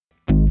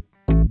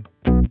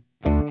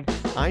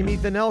I'm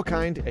Ethan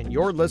Elkind, and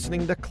you're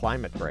listening to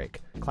Climate Break,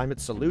 climate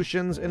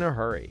solutions in a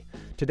hurry.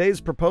 Today's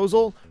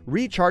proposal,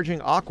 recharging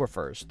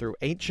aquifers through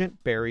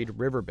ancient buried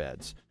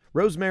riverbeds.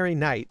 Rosemary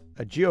Knight,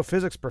 a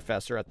geophysics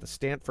professor at the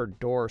Stanford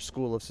Dorr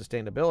School of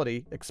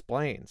Sustainability,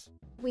 explains.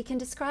 We can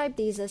describe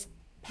these as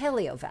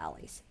Paleo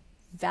valleys,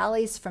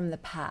 valleys from the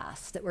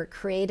past that were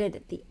created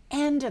at the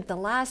end of the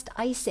last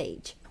ice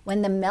age,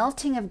 when the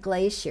melting of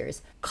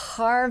glaciers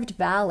carved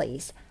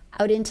valleys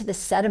out into the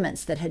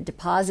sediments that had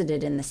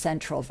deposited in the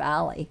Central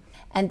Valley.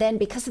 And then,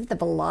 because of the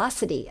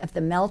velocity of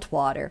the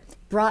meltwater,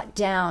 brought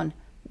down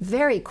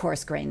very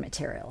coarse grain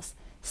materials,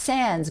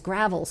 sands,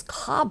 gravels,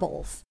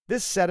 cobbles.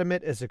 This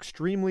sediment is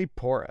extremely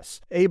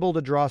porous, able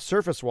to draw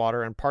surface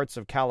water in parts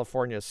of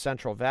California's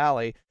Central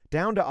Valley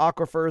down to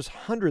aquifers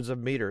hundreds of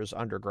meters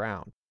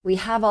underground. We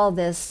have all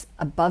this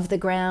above the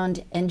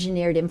ground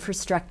engineered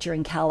infrastructure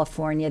in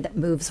California that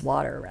moves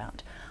water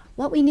around.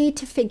 What we need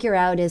to figure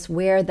out is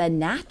where the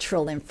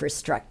natural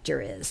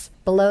infrastructure is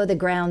below the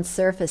ground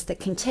surface that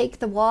can take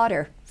the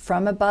water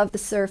from above the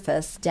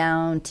surface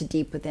down to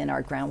deep within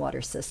our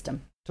groundwater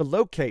system. To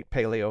locate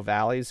paleo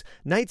valleys,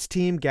 Knight's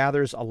team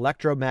gathers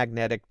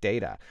electromagnetic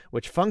data,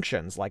 which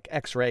functions like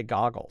X-ray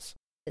goggles.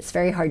 It's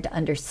very hard to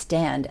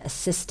understand a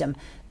system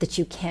that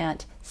you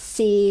can't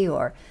see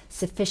or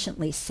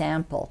sufficiently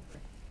sample.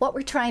 What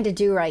we're trying to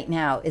do right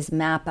now is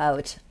map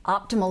out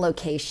optimal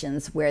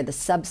locations where the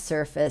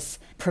subsurface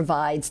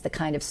provides the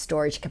kind of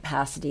storage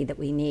capacity that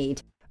we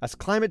need. As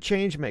climate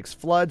change makes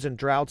floods and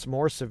droughts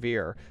more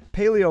severe,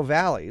 paleo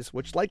valleys,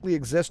 which likely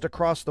exist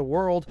across the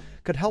world,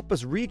 could help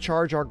us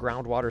recharge our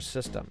groundwater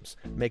systems,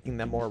 making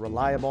them more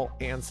reliable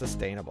and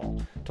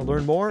sustainable. To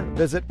learn more,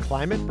 visit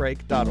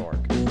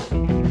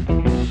climatebreak.org.